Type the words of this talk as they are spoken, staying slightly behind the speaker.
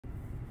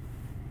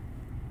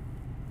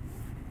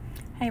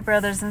Hey,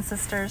 brothers and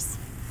sisters.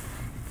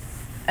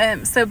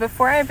 So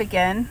before I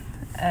begin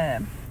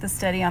the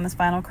study on this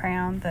final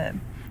crown, the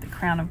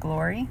crown of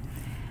glory,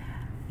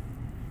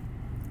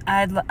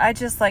 I'd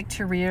just like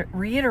to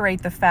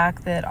reiterate the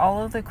fact that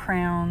all of the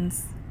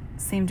crowns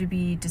seem to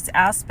be just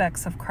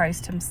aspects of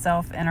Christ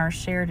himself and our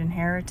shared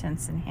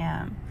inheritance in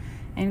him.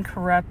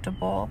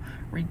 Incorruptible,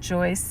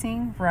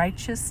 rejoicing,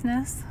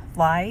 righteousness,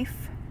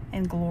 life,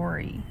 and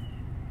glory.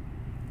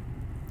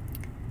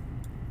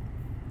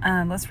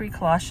 Let's read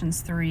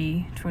Colossians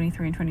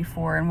 3:23 and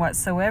 24. And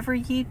whatsoever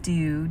ye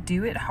do,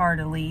 do it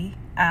heartily,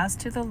 as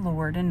to the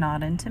Lord and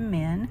not unto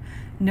men,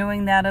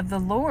 knowing that of the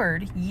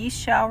Lord ye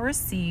shall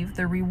receive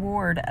the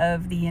reward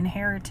of the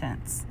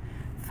inheritance,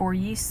 for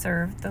ye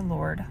serve the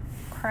Lord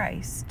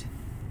Christ.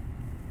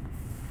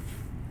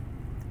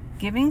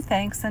 Giving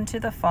thanks unto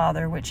the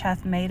Father, which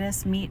hath made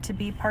us meet to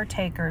be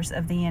partakers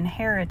of the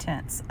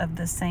inheritance of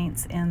the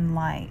saints in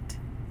light,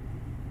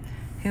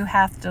 who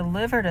hath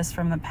delivered us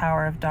from the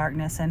power of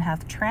darkness, and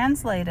hath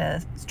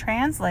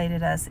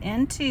translated us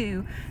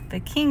into the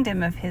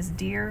kingdom of his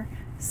dear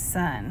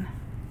Son,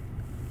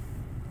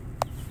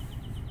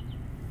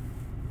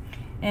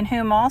 in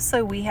whom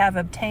also we have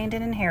obtained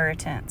an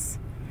inheritance,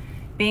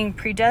 being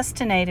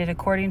predestinated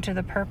according to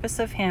the purpose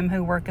of him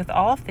who worketh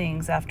all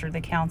things after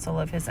the counsel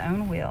of his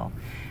own will,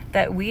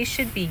 that we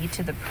should be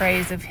to the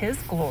praise of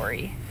his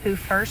glory, who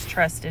first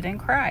trusted in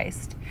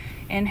Christ,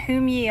 in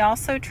whom ye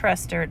also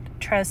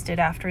trusted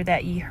after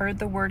that ye heard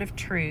the word of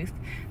truth,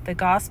 the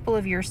gospel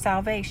of your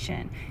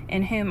salvation,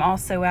 in whom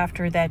also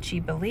after that ye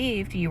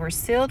believed, ye were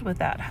sealed with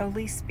that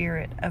Holy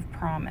Spirit of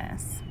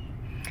promise,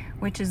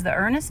 which is the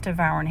earnest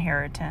of our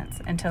inheritance,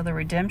 until the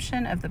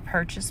redemption of the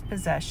purchased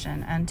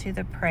possession, unto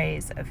the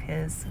praise of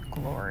his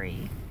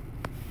glory.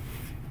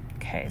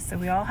 Okay, so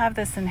we all have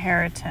this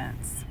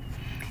inheritance.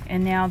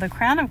 And now the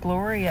crown of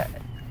glory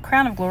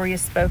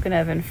is spoken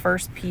of in 1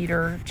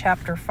 Peter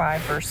chapter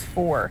 5, verse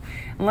 4.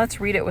 And let's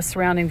read it with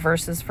surrounding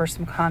verses for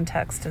some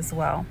context as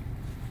well.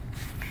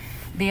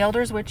 The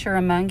elders which are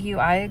among you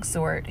I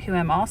exhort, who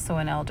am also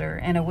an elder,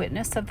 and a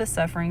witness of the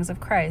sufferings of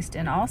Christ,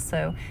 and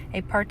also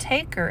a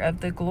partaker of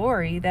the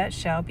glory that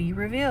shall be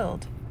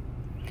revealed.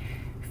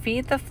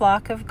 Feed the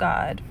flock of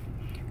God,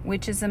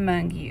 which is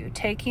among you,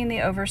 taking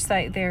the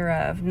oversight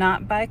thereof,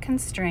 not by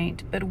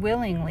constraint, but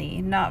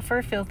willingly, not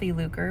for filthy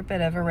lucre,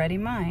 but of a ready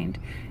mind,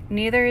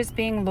 neither as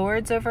being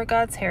lords over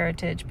God's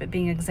heritage, but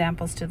being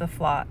examples to the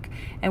flock.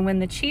 And when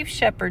the chief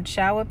shepherd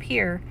shall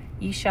appear,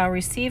 ye shall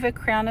receive a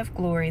crown of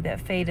glory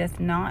that fadeth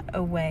not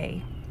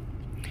away.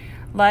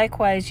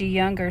 Likewise, ye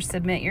younger,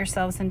 submit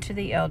yourselves unto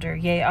the elder.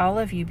 Yea, all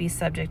of you be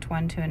subject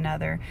one to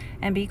another,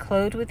 and be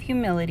clothed with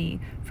humility,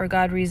 for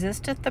God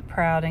resisteth the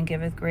proud, and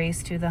giveth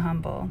grace to the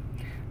humble.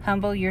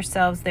 Humble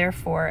yourselves,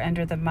 therefore,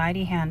 under the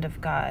mighty hand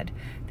of God,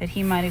 that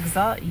he might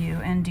exalt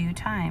you in due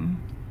time,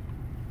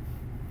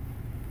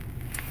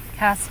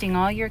 casting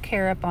all your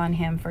care upon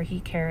him, for he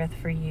careth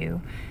for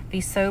you. Be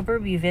sober,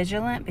 be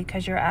vigilant,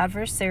 because your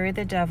adversary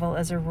the devil,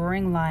 as a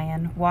roaring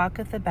lion,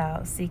 walketh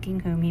about, seeking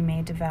whom he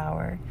may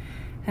devour.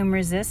 Whom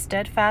resist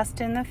steadfast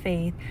in the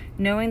faith,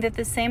 knowing that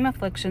the same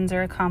afflictions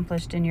are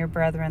accomplished in your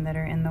brethren that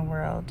are in the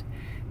world.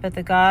 But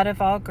the God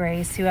of all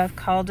grace, who hath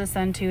called us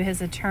unto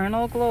his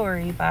eternal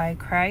glory by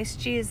Christ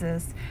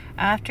Jesus,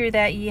 after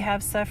that ye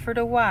have suffered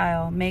a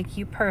while, make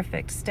you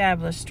perfect,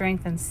 establish,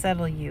 strengthen,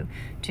 settle you.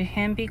 To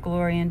him be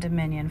glory and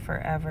dominion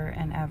forever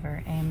and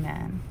ever.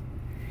 Amen.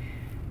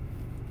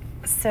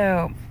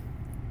 So,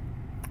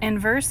 in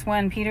verse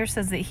 1, Peter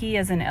says that he,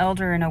 as an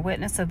elder and a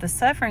witness of the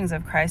sufferings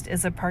of Christ,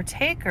 is a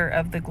partaker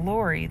of the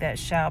glory that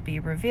shall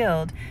be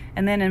revealed.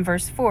 And then in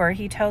verse 4,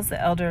 he tells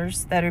the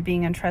elders that are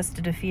being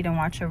entrusted to feed and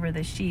watch over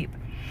the sheep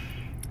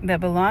that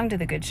belong to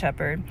the good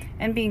shepherd,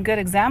 and being good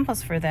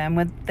examples for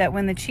them, that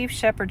when the chief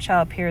shepherd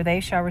shall appear, they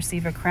shall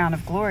receive a crown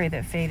of glory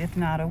that fadeth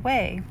not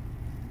away.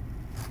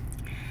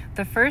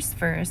 The first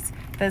verse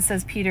that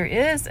says Peter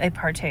is a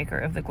partaker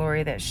of the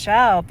glory that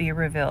shall be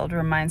revealed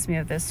reminds me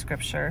of this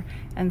scripture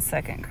in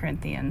 2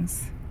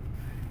 Corinthians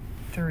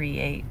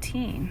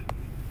 3:18.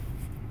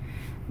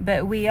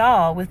 But we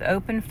all, with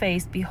open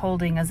face,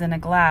 beholding as in a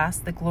glass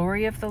the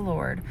glory of the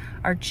Lord,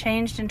 are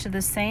changed into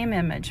the same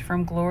image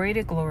from glory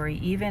to glory,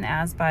 even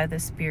as by the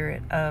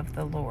Spirit of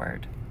the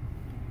Lord.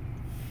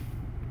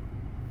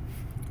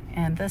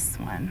 And this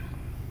one.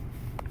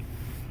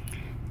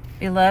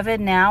 Beloved,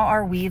 now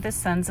are we the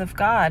sons of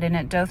God, and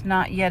it doth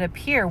not yet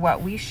appear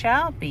what we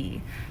shall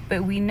be.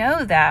 But we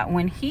know that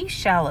when he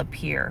shall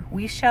appear,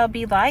 we shall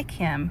be like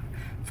him,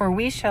 for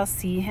we shall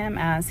see him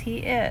as he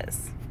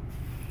is.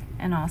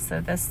 And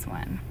also this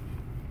one.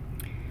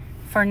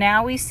 For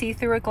now we see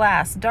through a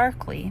glass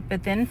darkly,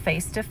 but then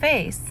face to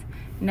face.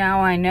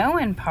 Now I know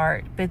in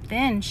part, but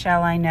then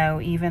shall I know,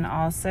 even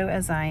also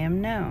as I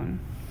am known.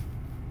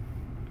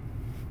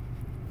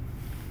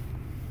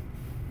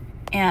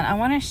 And I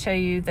want to show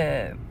you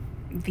the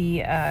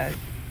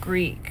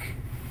Greek,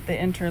 the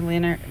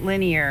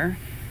interlinear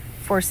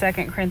for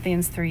 2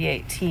 Corinthians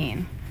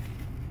 3:18.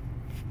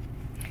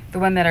 the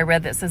one that I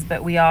read that says,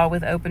 "But we all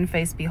with open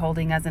face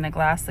beholding as in a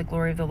glass the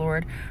glory of the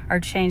Lord are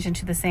changed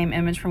into the same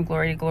image from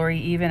glory to glory,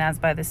 even as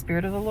by the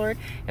Spirit of the Lord."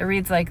 It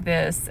reads like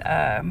this,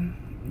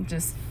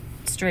 just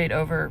straight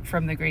over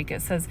from the Greek.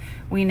 It says,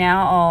 "We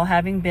now all,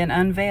 having been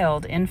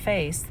unveiled in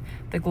face,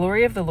 the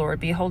glory of the Lord,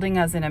 beholding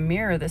as in a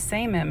mirror the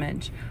same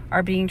image,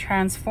 are being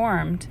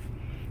transformed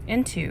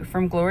into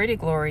from glory to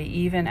glory,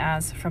 even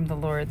as from the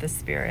Lord the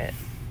Spirit."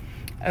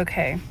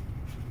 Okay.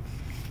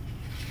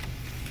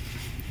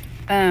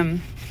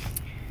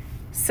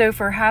 So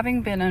for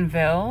having been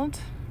unveiled,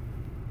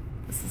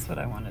 this is what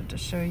I wanted to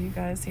show you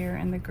guys here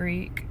in the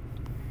Greek.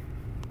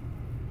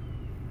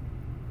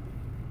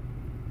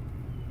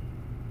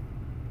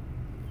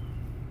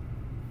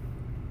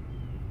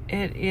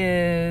 It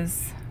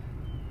is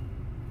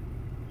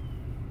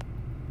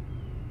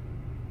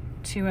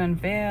to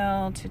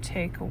unveil, to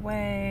take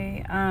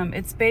away.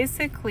 It's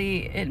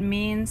basically, it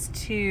means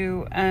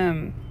to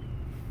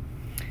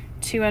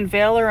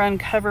unveil or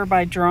uncover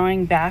by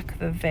drawing back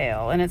the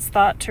veil, and it's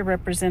thought to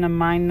represent a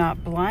mind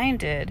not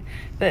blinded,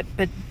 but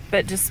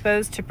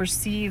disposed to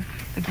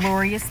perceive the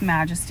glorious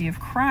majesty of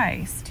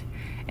Christ.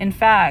 In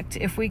fact,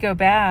 if we go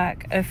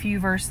back a few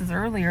verses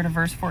earlier to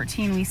verse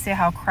 14, we see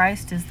how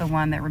Christ is the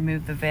one that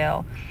removed the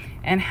veil,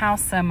 and how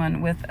someone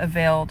with a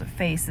veiled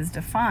face is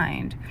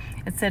defined.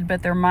 It said,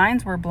 "But their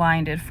minds were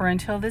blinded, for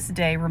until this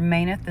day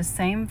remaineth the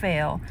same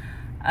veil,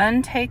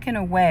 untaken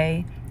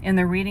away in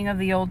the reading of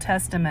the Old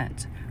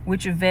Testament,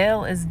 which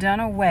veil is done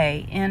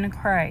away in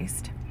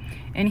Christ."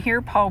 And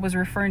here Paul was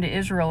referring to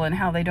Israel and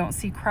how they don't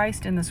see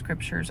Christ in the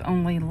scriptures,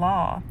 only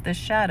law, the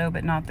shadow,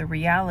 but not the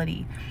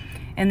reality.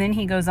 And then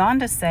he goes on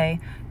to say,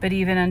 "But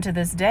even unto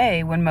this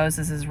day, when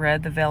Moses is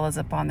read, the veil is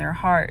upon their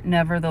heart.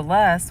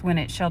 Nevertheless, when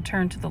it shall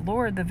turn to the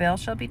Lord, the veil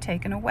shall be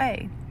taken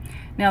away.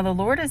 Now the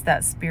Lord is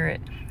that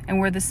Spirit, and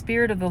where the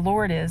Spirit of the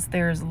Lord is,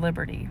 there is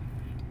liberty."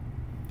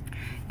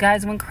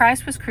 Guys, when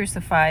Christ was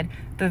crucified,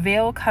 the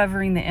veil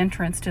covering the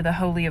entrance to the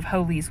Holy of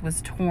Holies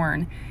was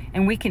torn,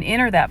 and we can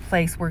enter that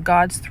place where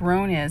God's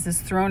throne is, his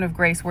throne of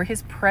grace, where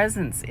his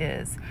presence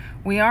is.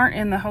 We aren't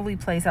in the holy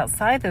place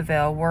outside the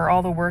veil where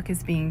all the work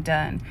is being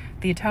done.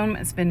 The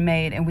atonement's been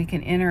made, and we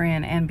can enter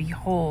in and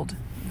behold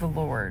the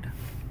Lord.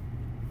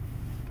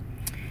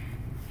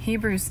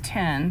 Hebrews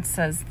 10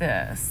 says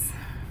this,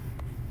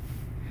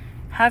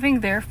 "Having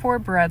therefore,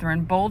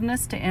 brethren,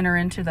 boldness to enter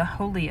into the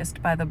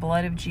holiest by the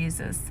blood of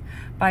Jesus,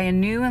 by a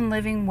new and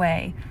living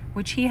way,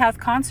 which he hath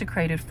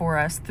consecrated for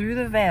us through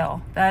the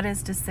veil, that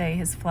is to say,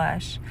 his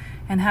flesh,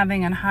 and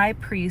having an high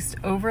priest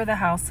over the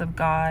house of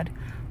God,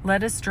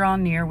 let us draw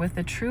near with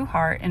a true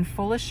heart and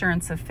full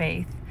assurance of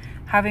faith,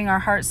 having our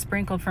hearts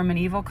sprinkled from an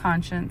evil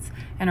conscience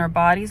and our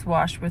bodies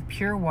washed with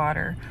pure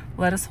water.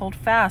 Let us hold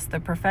fast the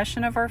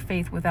profession of our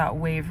faith without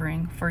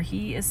wavering, for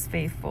he is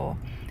faithful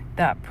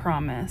that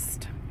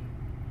promised."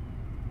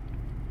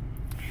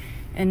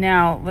 And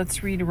now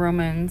let's read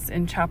Romans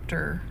in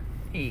chapter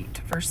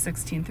 8, verse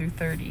 16 through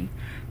 30.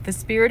 "The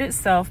Spirit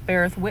itself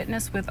beareth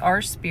witness with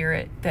our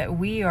spirit that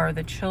we are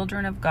the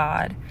children of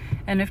God,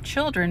 and if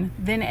children,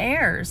 then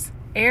heirs,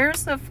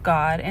 heirs of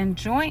God, and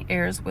joint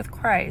heirs with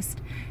Christ,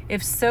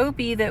 if so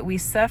be that we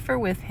suffer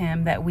with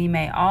him, that we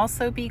may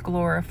also be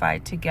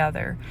glorified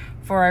together.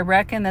 For I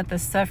reckon that the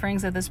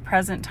sufferings of this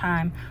present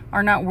time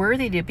are not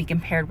worthy to be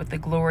compared with the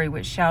glory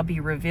which shall be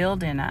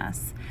revealed in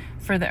us.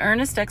 For the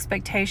earnest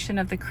expectation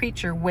of the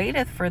creature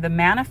waiteth for the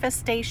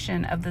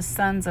manifestation of the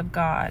sons of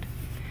God.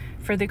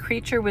 For the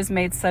creature was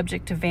made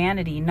subject to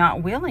vanity,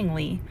 not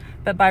willingly,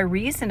 but by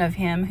reason of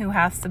him who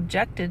hath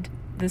subjected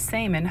the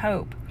same in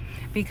hope.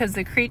 Because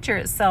the creature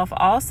itself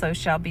also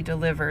shall be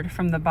delivered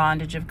from the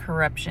bondage of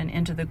corruption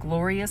into the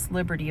glorious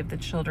liberty of the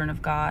children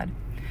of God.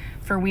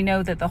 For we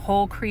know that the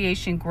whole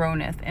creation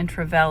groaneth and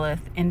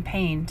travaileth in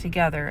pain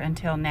together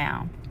until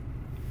now.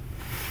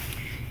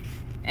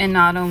 And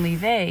not only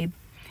they,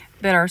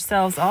 but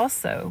ourselves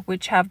also,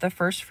 which have the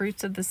first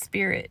fruits of the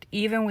Spirit,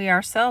 even we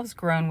ourselves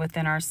groan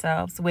within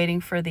ourselves,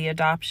 waiting for the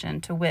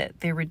adoption, to wit,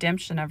 the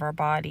redemption of our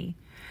body.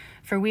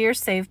 For we are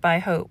saved by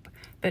hope.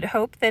 But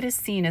hope that is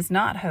seen is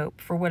not hope,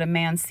 for what a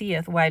man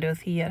seeth, why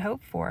doth he yet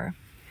hope for?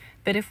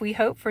 But if we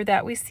hope for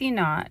that we see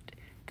not,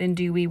 then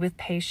do we with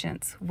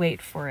patience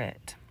wait for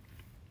it.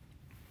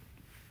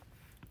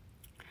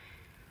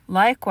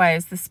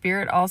 Likewise, the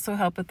Spirit also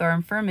helpeth our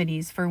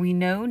infirmities, for we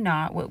know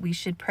not what we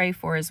should pray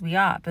for as we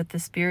ought, but the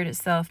Spirit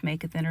itself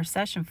maketh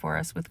intercession for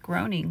us with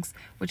groanings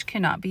which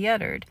cannot be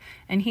uttered.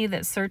 And he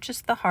that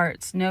searcheth the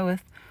hearts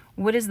knoweth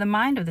what is the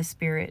mind of the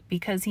Spirit,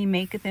 because he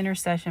maketh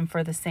intercession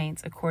for the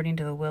saints according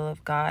to the will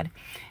of God.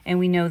 And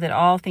we know that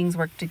all things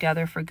work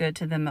together for good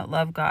to them that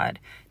love God,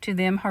 to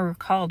them who are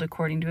called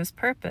according to his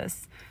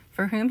purpose.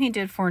 For whom he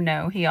did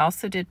foreknow, he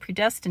also did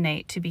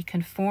predestinate to be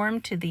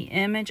conformed to the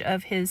image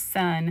of his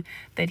Son,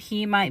 that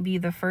he might be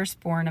the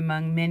firstborn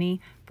among many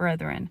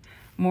brethren.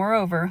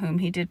 Moreover, whom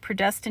he did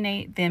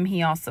predestinate, them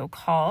he also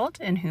called,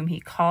 and whom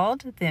he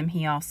called, them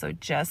he also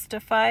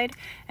justified,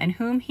 and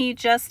whom he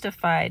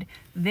justified,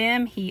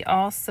 them he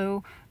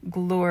also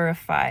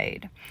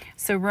glorified.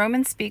 So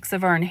Romans speaks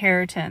of our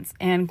inheritance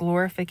and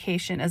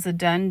glorification as a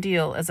done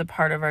deal as a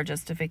part of our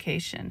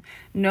justification.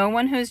 No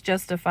one who is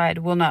justified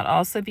will not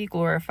also be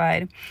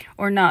glorified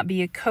or not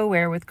be a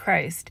co-heir with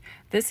Christ.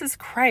 This is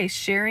Christ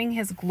sharing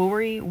his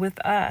glory with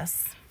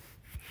us.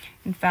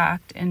 In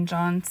fact, in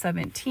John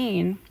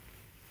 17,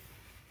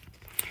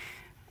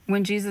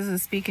 when Jesus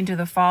is speaking to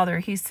the Father,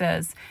 he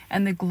says,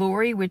 "And the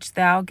glory which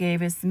thou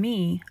gavest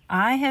me,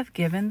 I have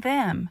given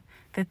them,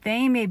 that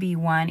they may be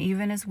one,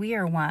 even as we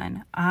are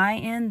one, I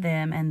in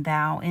them and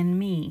thou in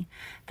me,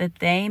 that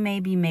they may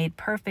be made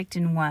perfect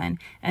in one,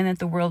 and that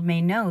the world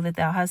may know that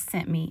thou hast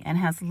sent me, and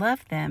hast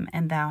loved them,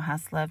 and thou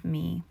hast loved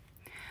me.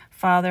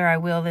 Father, I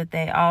will that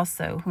they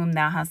also, whom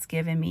thou hast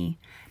given me,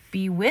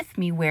 be with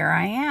me where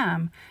I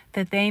am,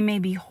 that they may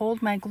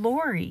behold my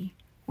glory,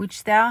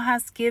 which thou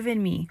hast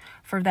given me,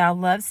 for thou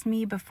lovest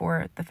me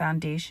before the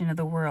foundation of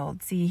the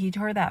world." See, he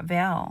tore that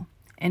veil.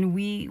 And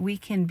we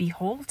can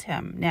behold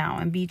him now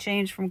and be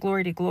changed from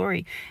glory to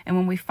glory. And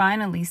when we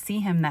finally see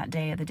him that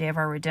day, the day of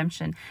our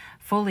redemption,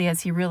 fully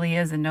as he really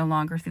is, and no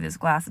longer through this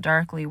glass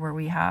darkly where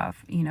we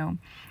have,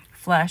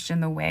 flesh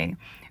in the way,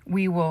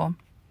 we will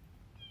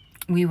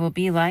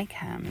be like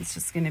him. It's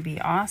just going to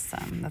be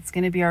awesome. That's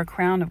going to be our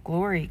crown of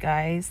glory,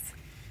 guys.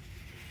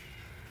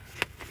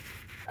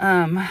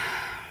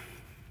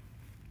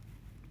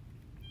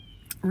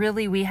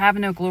 Really, we have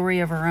no glory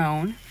of our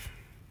own.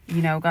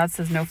 God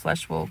says no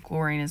flesh will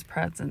glory in his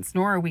presence,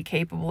 nor are we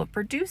capable of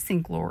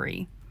producing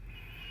glory.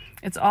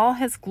 It's all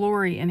his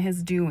glory and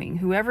his doing.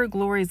 Whoever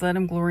glories, let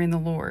him glory in the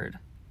Lord.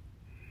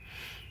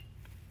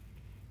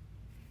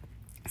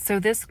 So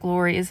this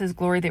glory is his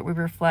glory that we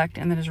reflect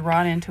and that is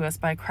wrought into us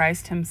by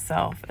Christ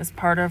himself as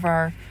part of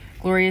our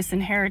glorious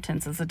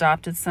inheritance as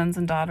adopted sons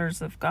and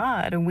daughters of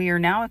God. And we are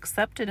now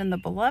accepted in the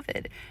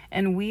beloved,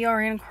 and we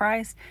are in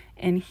Christ,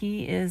 and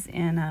he is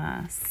in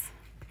us.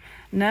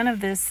 None of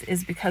this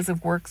is because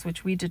of works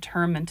which we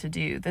determine to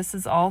do. This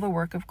is all the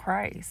work of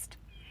Christ.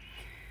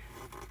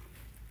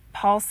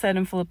 Paul said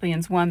in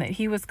Philippians 1 that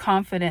he was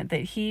confident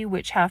that he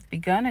which hath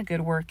begun a good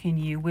work in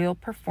you will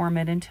perform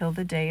it until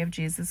the day of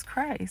Jesus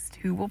Christ.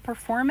 Who will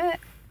perform it?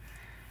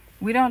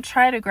 We don't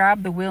try to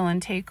grab the wheel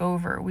and take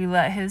over. We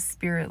let his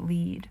Spirit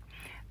lead.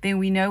 Then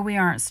we know we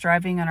aren't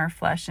striving on our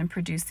flesh and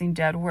producing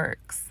dead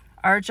works.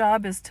 Our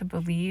job is to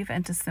believe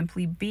and to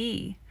simply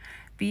be.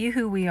 Be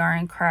who we are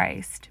in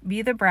Christ.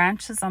 Be the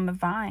branches on the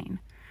vine.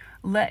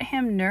 Let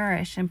him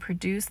nourish and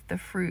produce the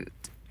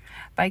fruit.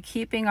 By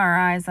keeping our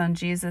eyes on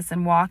Jesus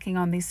and walking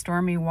on these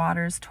stormy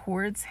waters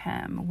towards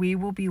him, we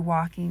will be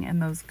walking in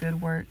those good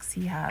works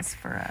he has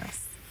for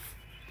us.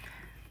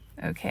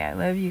 Okay, I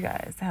love you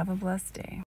guys. Have a blessed day.